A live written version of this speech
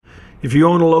If you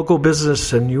own a local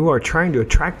business and you are trying to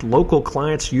attract local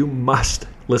clients, you must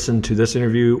listen to this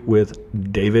interview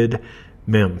with David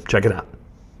Mim. Check it out.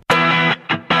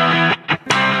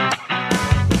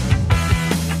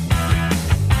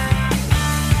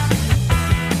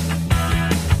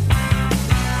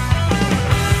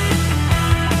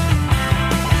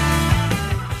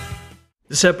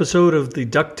 This episode of the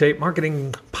Duct Tape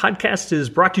Marketing Podcast is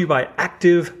brought to you by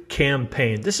Active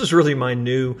Campaign. This is really my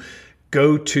new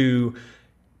go-to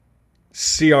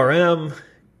CRM,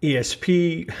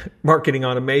 ESP, marketing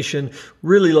automation,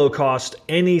 really low cost.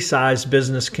 Any size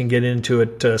business can get into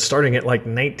it, starting at like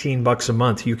 $19 a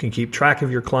month. You can keep track of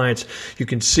your clients. You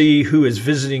can see who is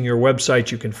visiting your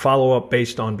website. You can follow up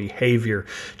based on behavior.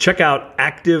 Check out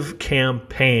Active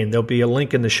Campaign. There'll be a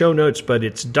link in the show notes, but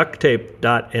it's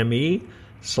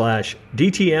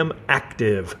ducttape.me/DTM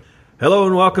Active. Hello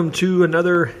and welcome to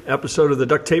another episode of the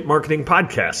Duct Tape Marketing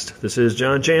Podcast. This is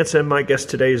John Jansen. My guest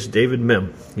today is David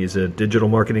Mim. He's a digital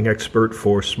marketing expert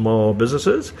for small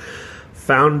businesses,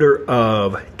 founder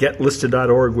of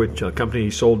GetListed.org, which a company he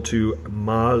sold to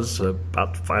Moz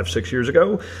about 5-6 years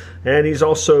ago. And he's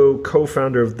also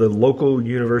co-founder of the Local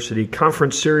University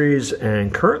Conference Series,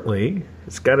 and currently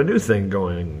it's got a new thing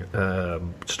going,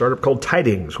 startup called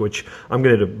Tidings, which I'm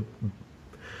going to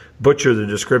butcher the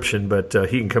description, but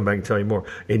he can come back and tell you more.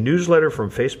 A newsletter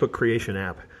from Facebook Creation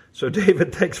App. So,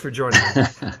 David, thanks for joining me.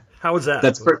 How was that?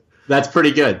 That's pretty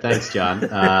good. Thanks, John.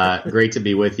 Great to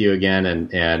be with you again,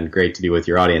 and great to be with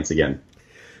your audience again.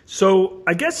 So,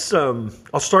 I guess I'll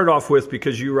start off with,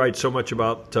 because you write so much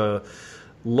about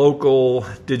local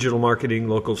digital marketing,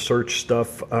 local search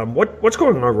stuff. What's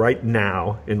going on right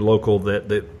now in local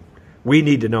that we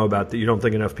need to know about that you don't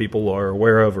think enough people are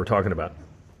aware of or talking about?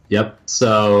 Yep.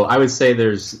 So I would say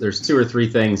there's 2 or 3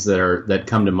 things that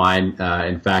come to mind.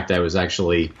 In fact, I was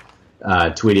actually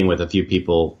tweeting with a few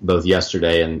people both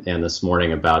yesterday and this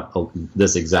morning about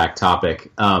this exact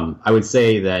topic. I would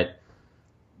say that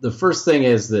the first thing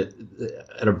is that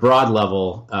at a broad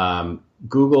level,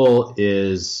 Google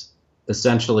is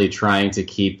essentially trying to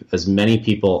keep as many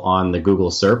people on the Google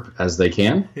SERP as they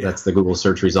can. Yeah. That's the Google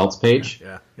search results page.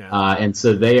 Yeah. And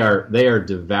so they are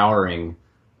devouring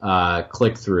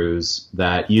click-throughs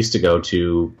that used to go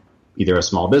to either a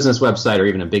small business website or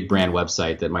even a big brand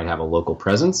website that might have a local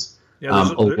presence. Yeah,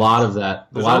 a lot of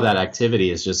that activity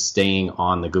is just staying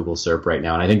on the Google SERP right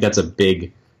now, and I think that's a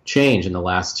big change in the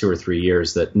last 2 or 3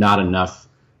 years that not enough,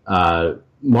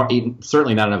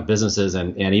 certainly not enough businesses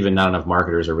and even not enough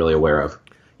marketers are really aware of.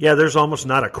 Yeah, there's almost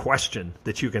not a question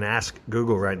that you can ask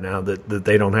Google right now that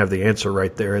they don't have the answer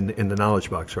right there in the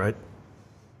knowledge box, right?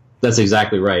 That's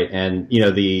exactly right. And,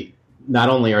 not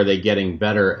only are they getting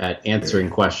better at answering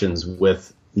questions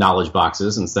with knowledge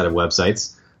boxes instead of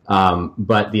websites,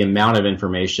 but the amount of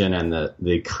information and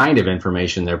the kind of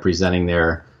information they're presenting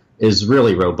there is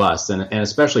really robust. And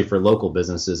especially for local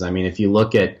businesses. I mean, if you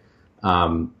look at,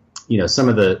 some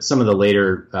of the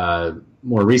later,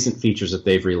 more recent features that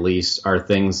they've released are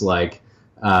things like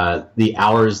the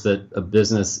hours that a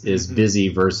business is busy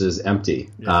versus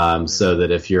empty. So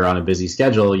that if you're on a busy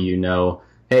schedule,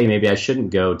 hey, maybe I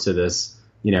shouldn't go to this,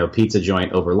 pizza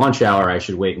joint over lunch hour. I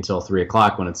should wait until 3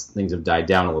 o'clock when things have died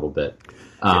down a little bit.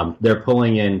 They're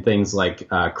pulling in things like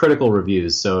critical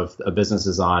reviews. So if a business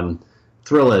is on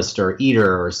Thrillist or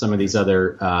Eater or some of these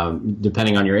other,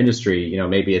 depending on your industry,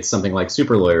 maybe it's something like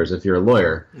Super Lawyers if you're a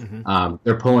lawyer.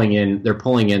 They're pulling in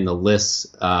the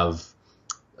lists of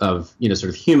sort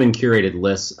of human curated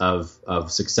lists of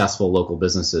successful local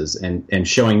businesses and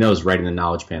showing those right in the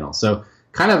knowledge panel. So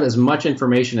kind of as much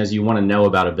information as you want to know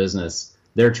about a business,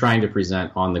 they're trying to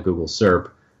present on the Google SERP,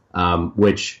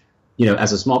 which,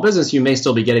 as a small business, you may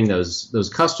still be getting those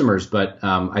customers. But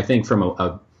I think from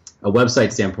a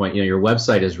website standpoint, your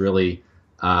website is really,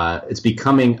 it's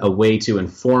becoming a way to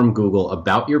inform Google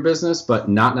about your business, but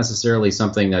not necessarily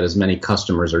something that as many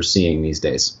customers are seeing these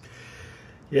days.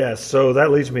 Yeah, so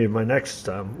that leads me to my next.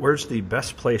 Where's the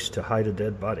best place to hide a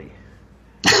dead body?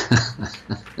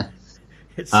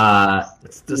 It's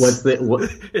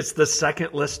the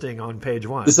second listing on page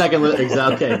 1. The second listing,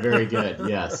 okay, very good.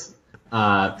 Yes,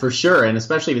 for sure, and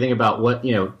especially if you think about what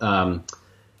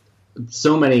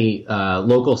so many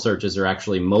local searches are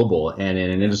actually mobile, and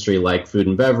in an industry like food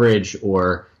and beverage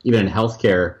or even in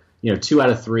healthcare, 2 out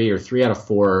of 3 or 3 out of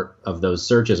 4 of those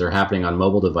searches are happening on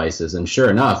mobile devices, and sure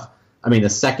enough. I mean,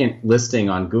 the second listing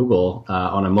on Google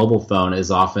on a mobile phone is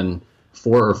often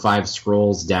 4 or 5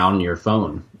 scrolls down your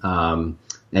phone.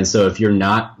 And so if you're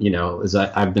not, as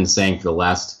I've been saying for the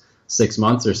last 6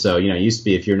 months or so, it used to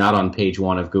be if you're not on page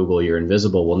 1 of Google, you're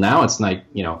invisible. Well, now it's like,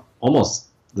 almost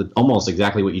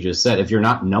exactly what you just said. If you're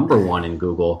not number 1 in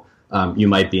Google, you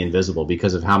might be invisible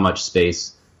because of how much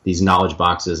space these knowledge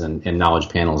boxes and knowledge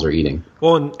panels are eating.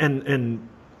 Well, and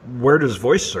where does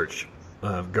voice search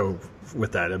go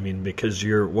with that? I mean, because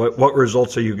what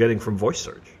results are you getting from voice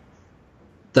search?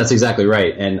 That's exactly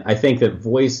right. And I think that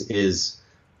voice is,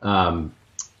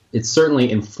 it's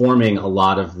certainly informing a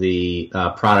lot of the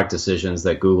product decisions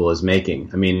that Google is making.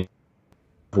 I mean,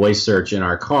 voice search in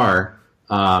our car,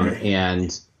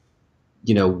 and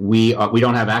we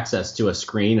don't have access to a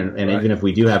screen, and right. Even if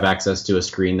we do have access to a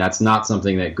screen, that's not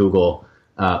something that Google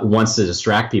wants to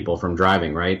distract people from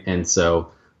driving, right? And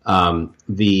so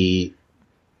the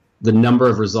number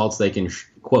of results they can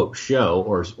quote show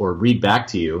or read back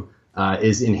to you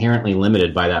is inherently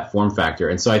limited by that form factor.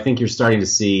 And so I think you're starting to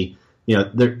see,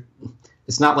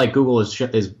 it's not like Google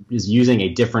is using a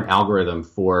different algorithm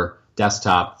for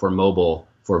desktop, for mobile,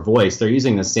 for voice. They're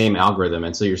using the same algorithm.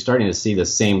 And so you're starting to see the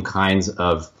same kinds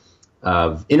of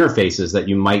interfaces that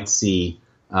you might see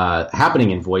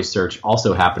happening in voice search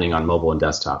also happening on mobile and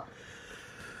desktop.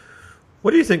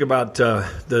 What do you think about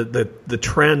the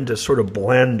trend to sort of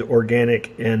blend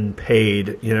organic and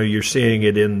paid? You're seeing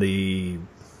it in the,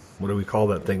 what do we call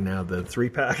that thing now? The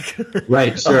 3-pack?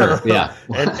 Right, sure, yeah.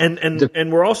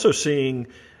 and we're also seeing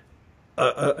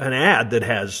an ad that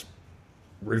has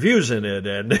reviews in it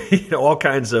and all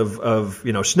kinds of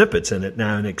snippets in it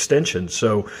now and extensions.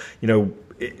 So,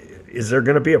 is there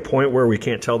going to be a point where we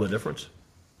can't tell the difference?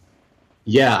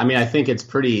 Yeah, I mean, I think it's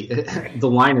the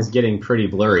line is getting pretty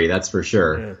blurry, that's for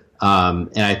sure. Yeah.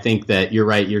 And I think that you're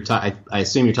right. I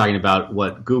assume you're talking about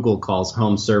what Google calls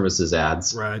home services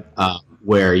ads, right?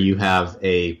 Where you have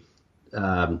in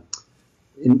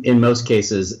most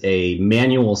cases, a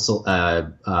manual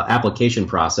application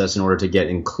process in order to get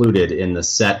included in the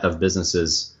set of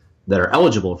businesses that are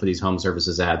eligible for these home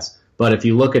services ads. But if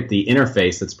you look at the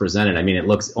interface that's presented, I mean, it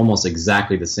looks almost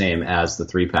exactly the same as the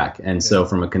 3-pack. And so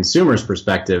from a consumer's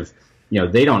perspective,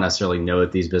 they don't necessarily know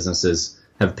that these businesses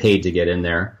have paid to get in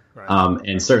there. Right.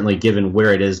 And certainly given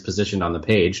where it is positioned on the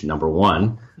page, number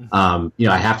one, I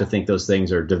have to think those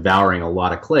things are devouring a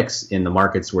lot of clicks in the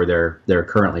markets where they're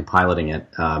currently piloting it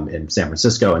in San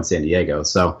Francisco and San Diego.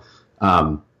 So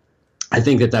I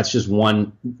think that's just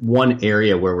one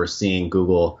area where we're seeing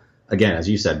Google, again, as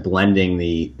you said, blending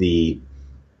the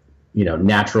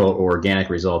natural or organic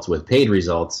results with paid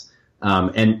results.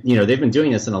 And they've been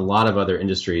doing this in a lot of other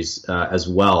industries as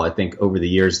well. I think over the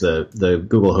years, the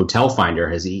Google Hotel Finder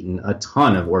has eaten a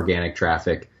ton of organic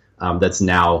traffic that's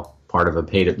now part of a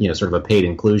paid, sort of a paid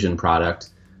inclusion product.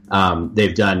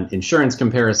 They've done insurance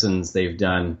comparisons. They've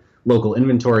done local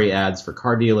inventory ads for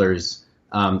car dealers.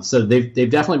 So they've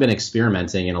definitely been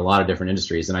experimenting in a lot of different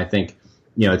industries. And I think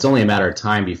it's only a matter of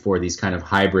time before these kind of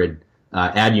hybrid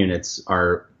ad units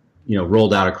are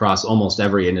rolled out across almost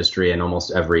every industry and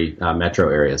almost every metro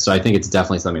area. So I think it's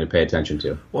definitely something to pay attention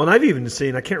to. Well, and I've even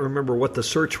seen, I can't remember what the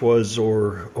search was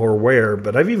or where,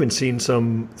 but I've even seen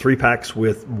some 3-packs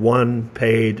with 1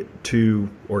 paid, 2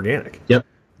 organic. Yep.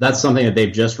 That's something that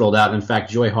they've just rolled out. In fact,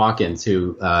 Joy Hawkins,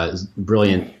 who is a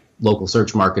brilliant local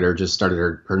search marketer, just started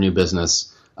her new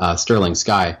business, Sterling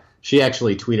Sky. She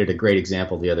actually tweeted a great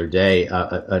example the other day,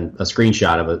 a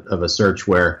screenshot of a search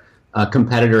where a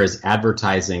competitor is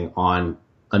advertising on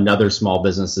another small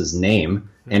business's name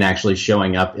and actually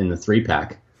showing up in the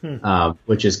 3-pack,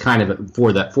 which is kind of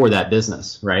for that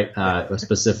business, right? A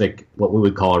specific, what we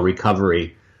would call a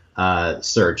recovery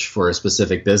search for a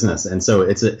specific business. And so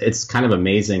it's kind of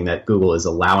amazing that Google is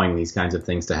allowing these kinds of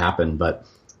things to happen. But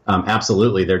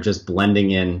absolutely, they're just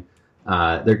blending in.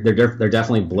 They're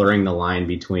definitely blurring the line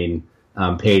between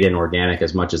paid and organic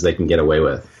as much as they can get away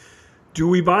with. Do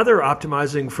we bother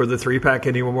optimizing for the 3-pack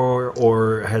anymore,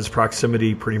 or has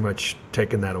proximity pretty much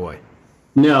taken that away?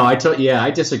 No,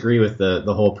 I disagree with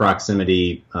the whole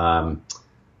proximity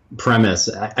premise.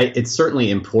 It's certainly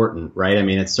important, right? I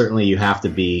mean, it's certainly you have to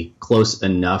be close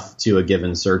enough to a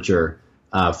given searcher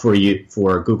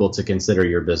for Google to consider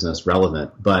your business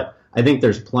relevant. But I think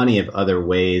there's plenty of other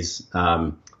ways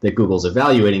that Google's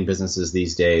evaluating businesses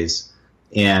these days,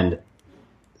 and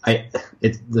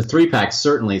the 3-pack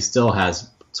certainly still has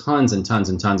tons and tons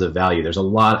and tons of value. There's a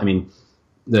lot. I mean,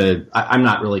 I'm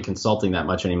not really consulting that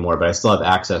much anymore, but I still have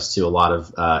access to a lot of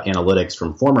analytics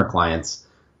from former clients,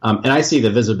 and I see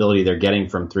the visibility they're getting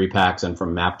from 3-packs and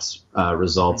from Maps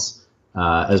results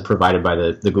as provided by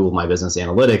the Google My Business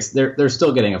Analytics. They're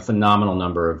still getting a phenomenal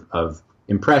number of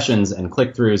impressions and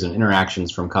click-throughs and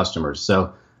interactions from customers.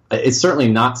 So it's certainly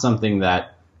not something that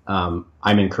I'm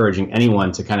encouraging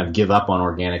anyone to kind of give up on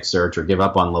organic search or give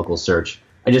up on local search.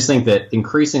 I just think that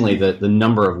increasingly the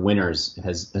number of winners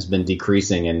has been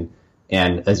decreasing,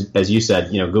 And as you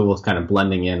said, Google's kind of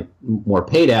blending in more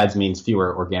paid ads means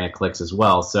fewer organic clicks as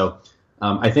well. So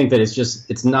I think that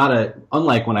it's not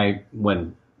unlike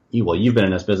you've been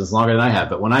in this business longer than I have,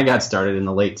 but when I got started in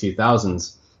the late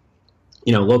 2000s,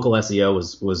 local SEO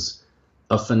was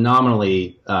a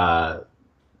phenomenally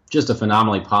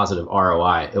positive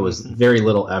ROI. It was very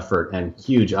little effort and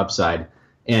huge upside.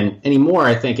 And anymore,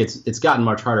 I think it's gotten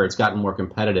much harder. It's gotten more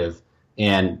competitive.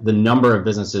 And the number of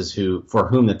businesses for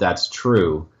whom that's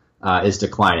true is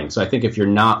declining. So I think if you're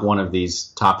not one of these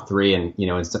top three, and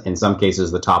in some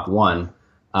cases the top one,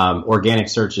 organic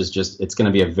search it's going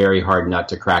to be a very hard nut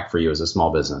to crack for you as a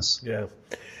small business. Yeah.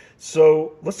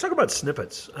 So let's talk about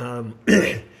snippets.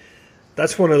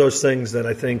 That's one of those things that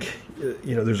I think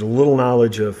there's a little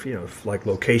knowledge of like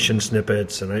location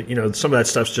snippets, and some of that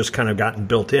stuff's just kind of gotten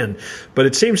built in. But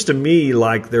it seems to me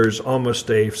like there's almost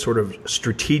a sort of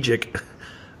strategic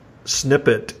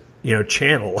snippet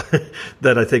channel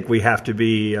that I think we have to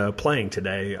be playing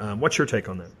today. What's your take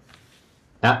on that?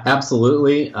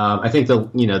 Absolutely. I think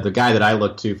the guy that I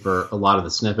look to for a lot of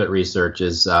the snippet research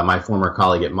is my former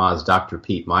colleague at Moz, Dr.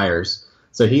 Pete Myers.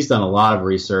 So he's done a lot of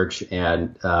research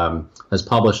and has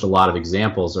published a lot of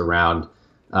examples around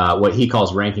what he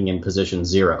calls ranking in position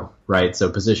zero, right? So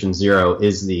position zero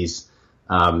is these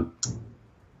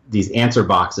answer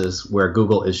boxes where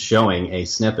Google is showing a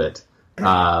snippet,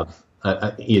 whether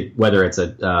it's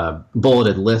a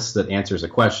bulleted list that answers a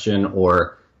question,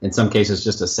 or in some cases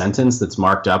just a sentence that's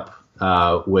marked up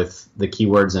with the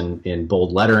keywords in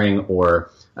bold lettering,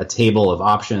 or a table of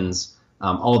options,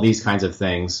 all these kinds of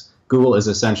things. Google is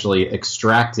essentially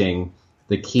extracting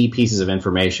the key pieces of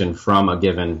information from a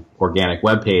given organic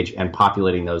web page and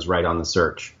populating those right on the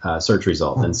search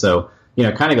result. And so,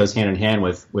 it kind of goes hand in hand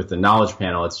with the knowledge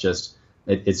panel. It's just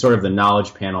it's sort of the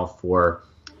knowledge panel for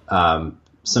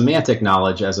semantic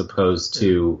knowledge as opposed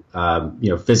to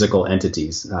physical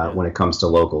entities when it comes to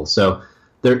local. So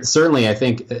there certainly, I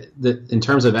think that in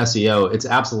terms of SEO, it's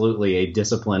absolutely a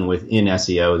discipline within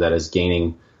SEO that is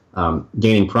gaining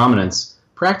prominence.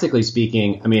 Practically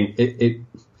speaking, I mean,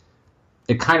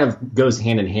 it kind of goes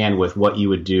hand in hand with what you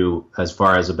would do as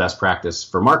far as a best practice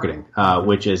for marketing,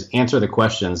 which is answer the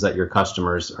questions that your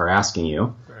customers are asking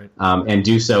you, right, and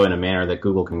do so in a manner that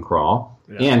Google can crawl,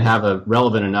 and have a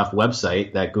relevant enough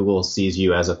website that Google sees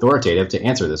you as authoritative to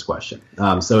answer this question.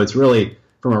 So it's really,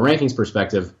 from a rankings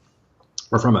perspective,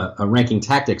 or from a ranking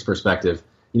tactics perspective,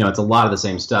 it's a lot of the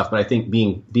same stuff. But I think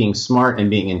being smart and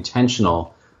being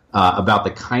intentional about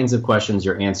the kinds of questions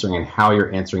you're answering and how you're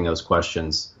answering those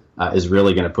questions is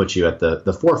really going to put you at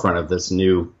the forefront of this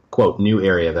new, quote, new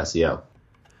area of SEO.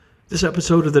 This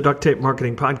episode of the Duct Tape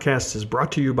Marketing Podcast is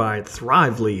brought to you by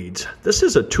Thrive Leads. This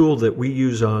is a tool that we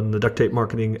use on the Duct Tape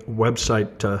Marketing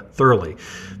website thoroughly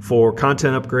for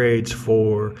content upgrades,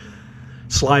 for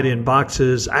slide-in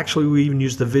boxes. Actually, we even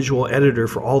use the visual editor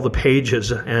for all the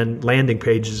pages and landing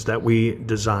pages that we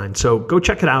design. So go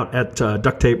check it out at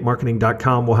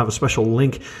ducttapemarketing.com. We'll have a special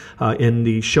link in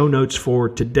the show notes for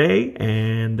today,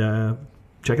 and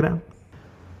check it out.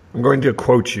 I'm going to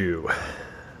quote you.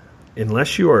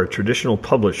 Unless you are a traditional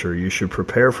publisher, you should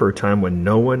prepare for a time when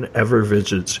no one ever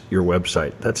visits your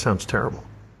website. That sounds terrible.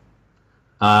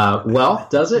 Well,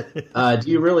 does it? Do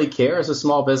you really care as a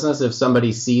small business if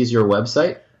somebody sees your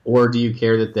website, or do you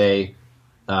care that they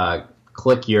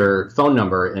click your phone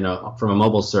number from a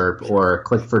mobile SERP, or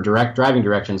click for direct driving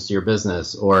directions to your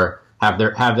business, or have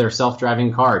their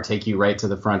self-driving car take you right to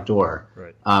the front door?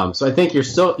 Right. So I think you're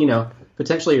still,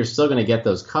 potentially you're still going to get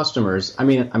those customers. I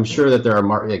mean, I'm sure that there are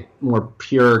more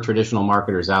pure traditional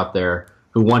marketers out there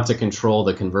who want to control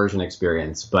the conversion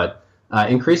experience, but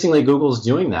increasingly, Google's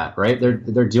doing that, right?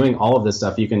 They're doing all of this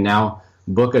stuff. You can now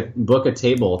book a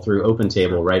table through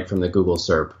OpenTable right from the Google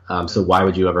SERP. So why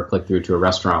would you ever click through to a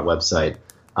restaurant website?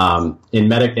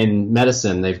 In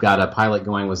medicine, they've got a pilot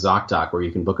going with ZocDoc where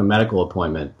you can book a medical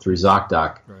appointment through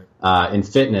ZocDoc. Right. In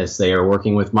fitness, they are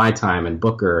working with MyTime and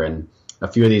Booker and a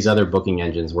few of these other booking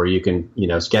engines where you can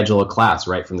schedule a class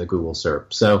right from the Google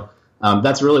SERP. So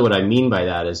that's really what I mean by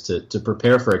that, is to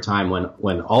prepare for a time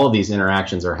when all of these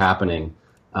interactions are happening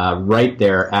right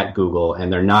there at Google,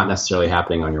 and they're not necessarily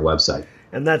happening on your website.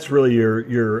 And that's really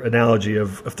your analogy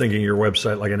of thinking your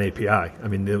website like an API. I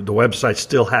mean, the website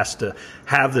still has to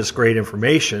have this great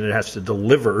information. It has to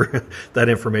deliver that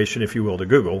information, if you will, to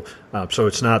Google. So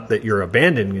it's not that you're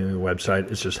abandoning the website.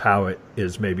 It's just how it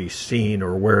is maybe seen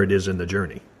or where it is in the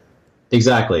journey.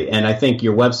 Exactly. And I think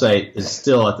your website is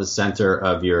still at the center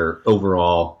of your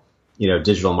overall,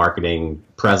 digital marketing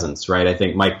presence, right? I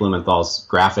think Mike Blumenthal's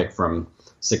graphic from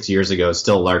 6 years ago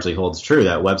still largely holds true.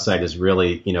 That website is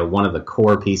really, one of the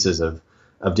core pieces of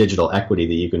of digital equity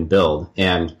that you can build.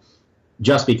 And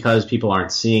just because people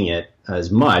aren't seeing it as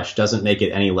much doesn't make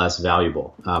it any less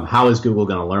valuable. How is Google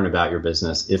going to learn about your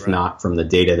business if not from the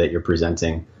data that you're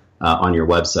presenting on your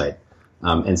website?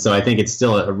 And so I think it's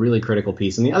still a really critical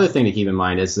piece. And the other thing to keep in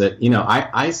mind is that,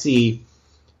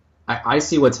 I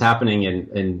see what's happening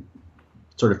in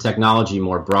sort of technology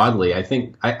more broadly. I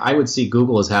think I would see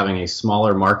Google as having a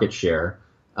smaller market share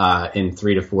in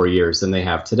 3 to 4 years than they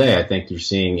have today. I think you're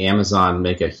seeing Amazon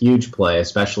make a huge play,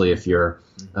 especially if you're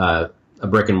a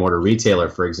brick and mortar retailer,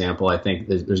 for example. I think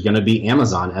there's going to be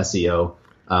Amazon SEO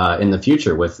in the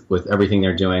future with everything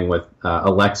they're doing with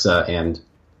Alexa and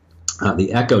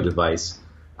the Echo device.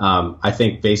 I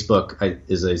think Facebook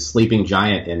is a sleeping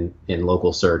giant in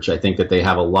local search. I think that they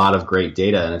have a lot of great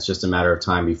data, and it's just a matter of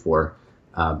time before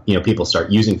people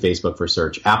start using Facebook for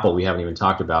search. Apple, we haven't even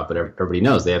talked about, but everybody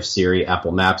knows they have Siri.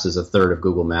 Apple Maps is a third of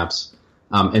Google Maps.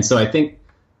 And so I think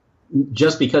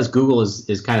just because Google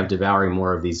is kind of devouring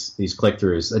more of these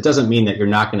click-throughs, it doesn't mean that you're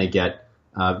not going to get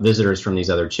visitors from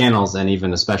these other channels, and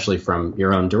even especially from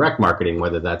your own direct marketing,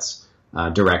 whether that's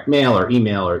direct mail or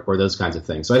email or those kinds of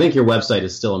things. So I think your website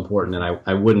is still important, and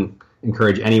I wouldn't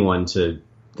encourage anyone to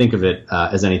think of it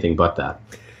as anything but that.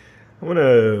 I want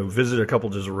to visit a couple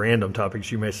just random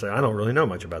topics. You may say, I don't really know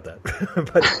much about that,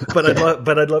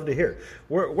 but I'd love to hear.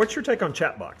 What's your take on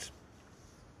chatbots?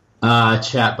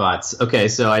 Chatbots. Okay,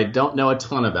 so I don't know a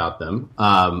ton about them.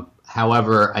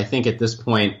 However, I think at this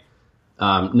point,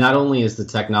 not only is the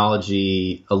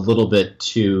technology a little bit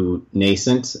too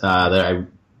nascent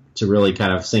to really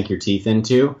kind of sink your teeth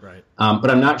into, right. But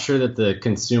I'm not sure that the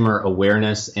consumer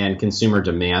awareness and consumer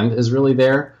demand is really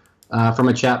there from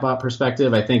a chatbot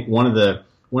perspective. I think one of the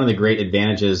great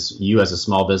advantages you as a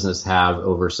small business have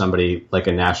over somebody like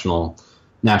a national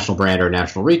brand or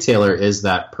national retailer is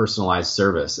that personalized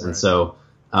service. And so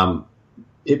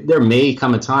there may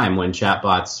come a time when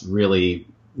chatbots really,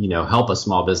 help a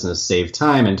small business save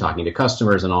time and talking to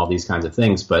customers and all these kinds of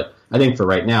things. But I think for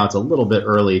right now, it's a little bit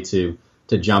early to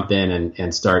jump in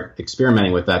and start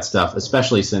experimenting with that stuff,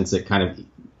 especially since it kind of,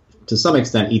 to some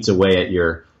extent, eats away at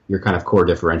your kind of core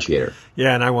differentiator.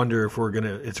 Yeah, and I wonder if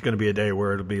it's gonna be a day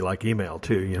where it'll be like email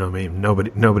too. You know what I mean?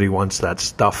 Nobody wants that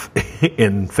stuff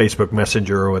in Facebook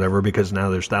Messenger or whatever, because now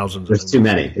there's thousands. There's too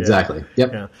many. Yeah. Exactly.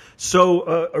 Yep. Yeah.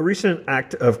 So a recent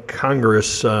act of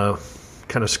Congress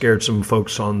kind of scared some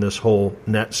folks on this whole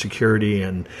net security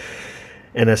and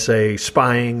NSA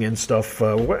spying and stuff.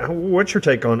 What's your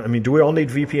take on? I mean, do we all need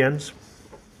VPNs?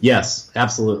 Yes,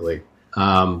 absolutely.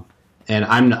 And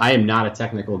I am not a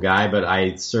technical guy, but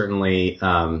I certainly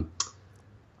I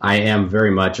am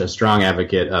very much a strong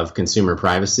advocate of consumer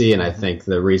privacy, and I think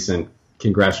the recent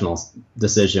congressional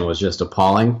decision was just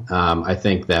appalling. I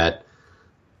think that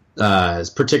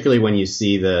particularly when you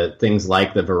see the things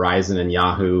like the Verizon and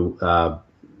Yahoo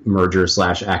merger /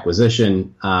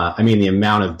 acquisition, I mean, the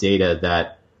amount of data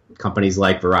that companies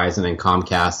like Verizon and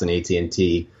Comcast and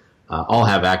AT&T all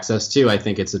have access to, I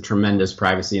think it's a tremendous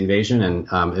privacy invasion.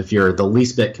 And if you're the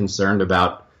least bit concerned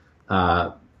about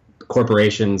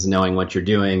corporations knowing what you're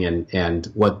doing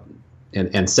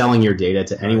and selling your data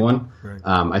to anyone, right.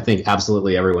 I think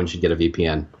absolutely everyone should get a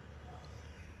VPN.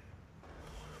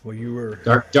 Well, you were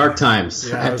dark times.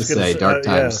 Yeah, I have to say, dark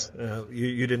times. Yeah,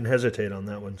 you didn't hesitate on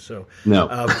that one, so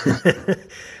no.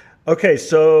 Okay,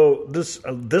 so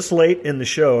this late in the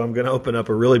show, I'm going to open up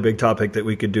a really big topic that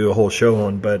we could do a whole show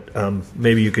on, but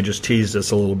maybe you could just tease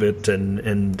this a little bit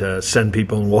and send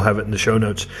people, and we'll have it in the show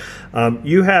notes.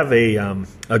 You have a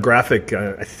graphic,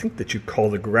 I think that you call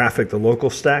the graphic the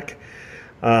local stack,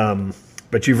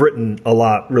 but you've written a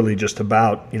lot really just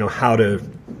about how to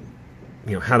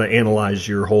analyze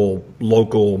your whole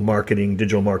local marketing,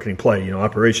 digital marketing play,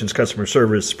 operations, customer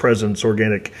service, presence,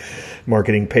 organic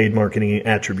marketing, paid marketing,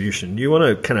 attribution. Do you want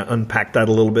to kind of unpack that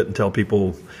a little bit and tell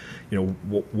people,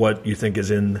 what you think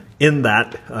is in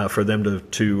that for them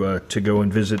to go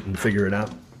and visit and figure it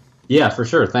out? Yeah, for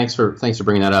sure. Thanks for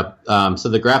bringing that up. So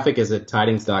the graphic is at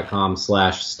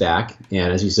tidings.com/stack.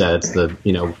 And as you said, it's the,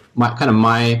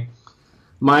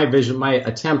 my vision, my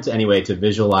attempt anyway, to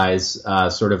visualize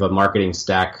sort of a marketing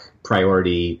stack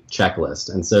priority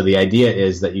checklist. And so the idea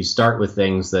is that you start with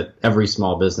things that every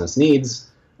small business needs,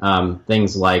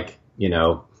 things like,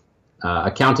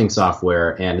 accounting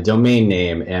software and a domain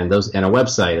name and a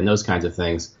website and those kinds of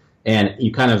things. And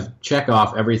you kind of check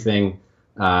off everything.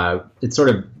 It's sort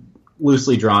of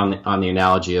loosely drawn on the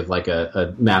analogy of like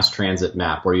a mass transit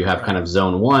map, where you have kind of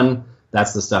zone 1.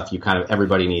 That's the stuff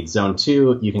everybody needs. Zone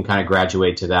 2, you can kind of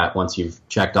graduate to that once you've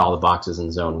checked all the boxes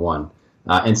in zone 1,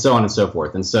 and so on and so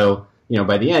forth. And so,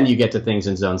 by the end, you get to things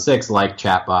in zone 6 like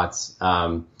chatbots,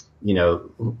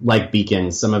 like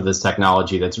Beacon, some of this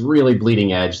technology that's really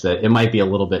bleeding edge that it might be a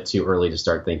little bit too early to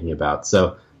start thinking about.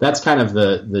 So that's kind of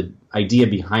the idea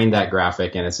behind that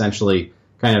graphic, and essentially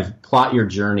kind of plot your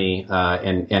journey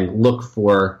and look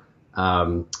for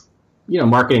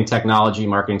marketing technology,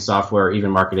 marketing software,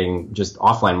 even marketing, just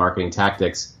offline marketing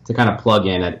tactics to kind of plug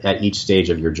in at each stage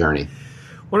of your journey.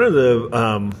 One of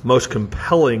the most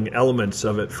compelling elements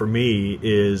of it for me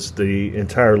is the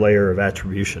entire layer of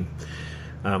attribution.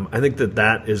 I think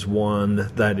that is one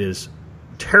that is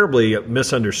terribly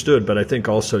misunderstood, but I think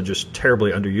also just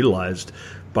terribly underutilized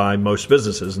by most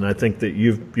businesses. And I think that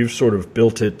you've sort of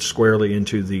built it squarely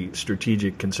into the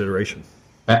strategic consideration.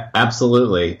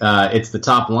 Absolutely. It's the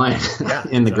top line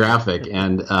in the graphic.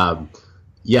 And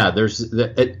there's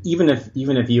even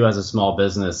if you as a small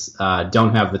business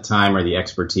don't have the time or the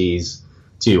expertise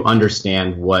to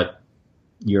understand what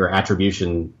your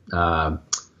attribution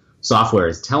software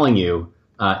is telling you,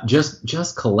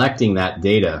 just collecting that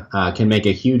data can make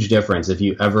a huge difference. If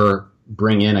you ever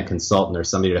bring in a consultant or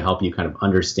somebody to help you kind of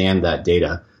understand that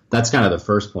data, that's kind of the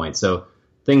first point. So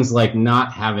things like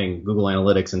not having Google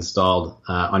Analytics installed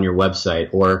on your website,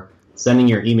 or sending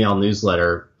your email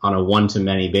newsletter on a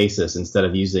one-to-many basis instead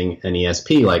of using an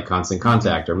ESP like Constant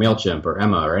Contact or MailChimp or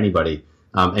Emma or anybody,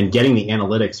 and getting the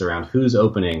analytics around who's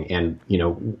opening and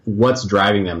what's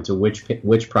driving them to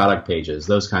which product pages,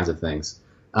 those kinds of things.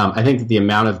 I think that the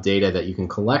amount of data that you can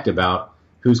collect about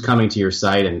who's coming to your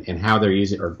site and how they're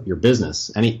using, or your business,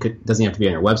 doesn't have to be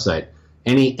on your website,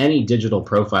 any digital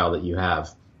profile that you have,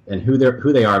 and who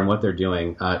they are and what they're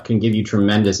doing can give you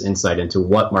tremendous insight into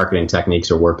what marketing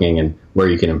techniques are working and where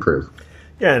you can improve.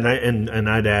 Yeah, and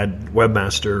I'd add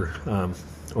Webmaster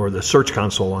or the Search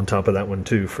Console on top of that one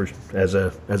too, as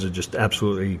a just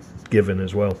absolutely given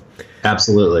as well.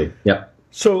 Absolutely. Yep.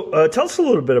 So tell us a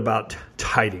little bit about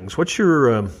Tidings. What's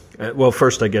your well,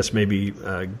 first I guess maybe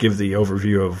give the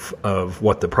overview of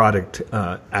what the product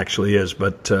actually is,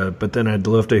 but then I'd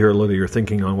love to hear a little of your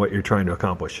thinking on what you're trying to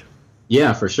accomplish.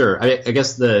 Yeah, for sure. I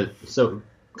guess so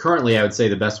currently I would say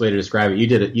the best way to describe it, you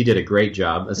did a great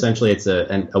job. Essentially, it's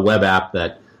a web app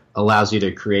that allows you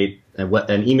to create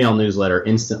an email newsletter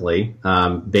instantly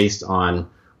based on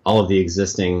all of the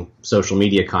existing social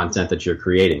media content that you're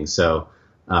creating. So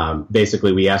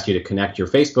basically, we ask you to connect your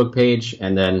Facebook page,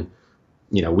 and then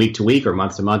week to week or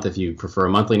month to month, if you prefer a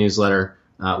monthly newsletter,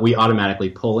 we automatically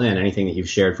pull in anything that you've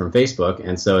shared from Facebook.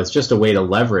 And so it's just a way to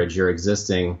leverage your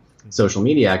existing social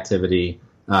media activity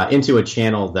into a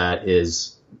channel that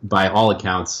is, by all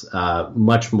accounts,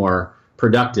 much more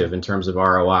productive in terms of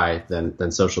ROI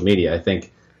than social media. I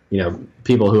think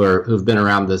people who've been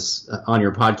around this on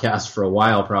your podcast for a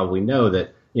while probably know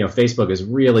that Facebook is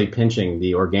really pinching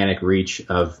the organic reach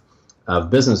of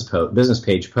business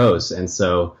page posts. And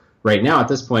so right now at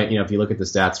this point, if you look at the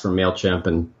stats from MailChimp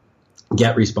and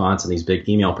GetResponse and these big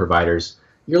email providers,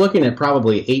 you're looking at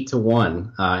probably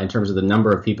 8-to-1 in terms of the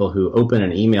number of people who open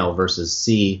an email versus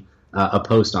see a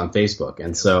post on Facebook.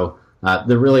 And so I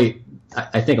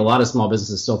think a lot of small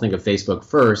businesses still think of Facebook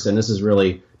first, and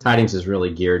Tidings is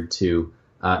really geared to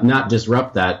not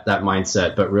disrupt that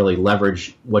mindset, but really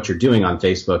leverage what you're doing on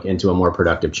Facebook into a more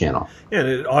productive channel. Yeah, and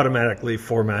it automatically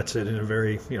formats it in a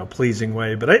very pleasing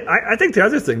way. But I think the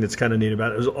other thing that's kind of neat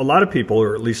about it is a lot of people,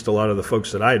 or at least a lot of the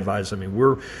folks that I advise,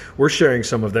 we're sharing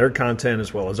some of their content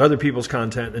as well as other people's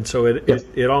content, and so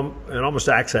it almost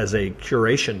acts as a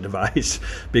curation device,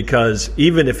 because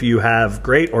even if you have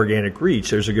great organic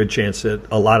reach, there's a good chance that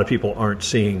a lot of people aren't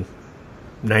seeing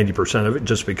 90% of it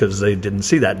just because they didn't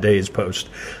see that day's post.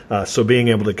 So being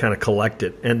able to kind of collect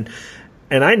it. And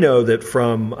I know that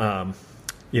from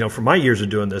my years of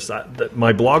doing this, that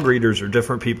my blog readers are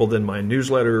different people than my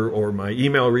newsletter or my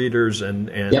email readers.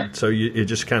 And so it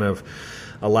just kind of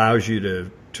allows you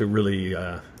to really,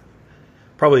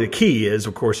 probably the key is,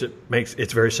 of course,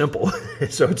 it's very simple.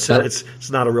 So it's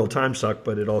not a real time suck,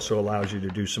 but it also allows you to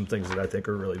do some things that I think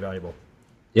are really valuable.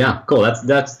 Yeah, cool.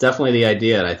 That's definitely the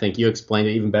idea, and I think you explained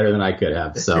it even better than I could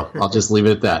have. So I'll just leave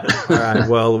it at that. All right.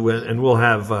 Well, and we'll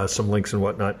have some links and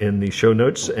whatnot in the show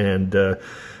notes, and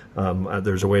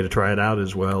there's a way to try it out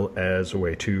as well as a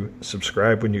way to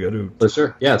subscribe when you go to. For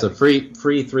sure. Yeah, it's a free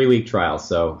 3-week trial,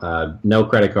 so no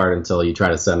credit card until you try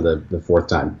to send the fourth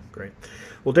time. Great.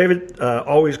 Well, David,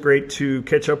 always great to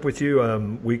catch up with you.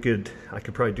 I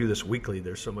could probably do this weekly.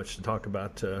 There's so much to talk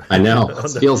about. I know.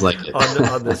 It feels like it.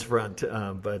 on this front.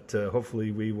 But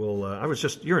hopefully we will.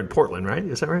 You're in Portland, right?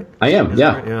 Is that right? I am,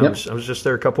 yeah. Yep. I was just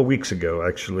there a couple weeks ago,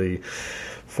 actually,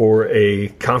 for a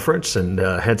conference, and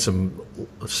had some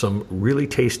really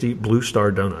tasty Blue Star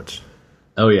donuts.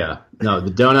 Oh, yeah. No, the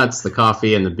donuts, the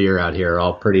coffee, and the beer out here are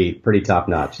all pretty top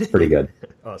notch. It's pretty good.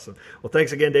 Awesome. Well,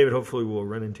 thanks again, David. Hopefully we'll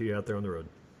run into you out there on the road.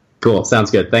 Cool.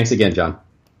 Sounds good. Thanks again, John.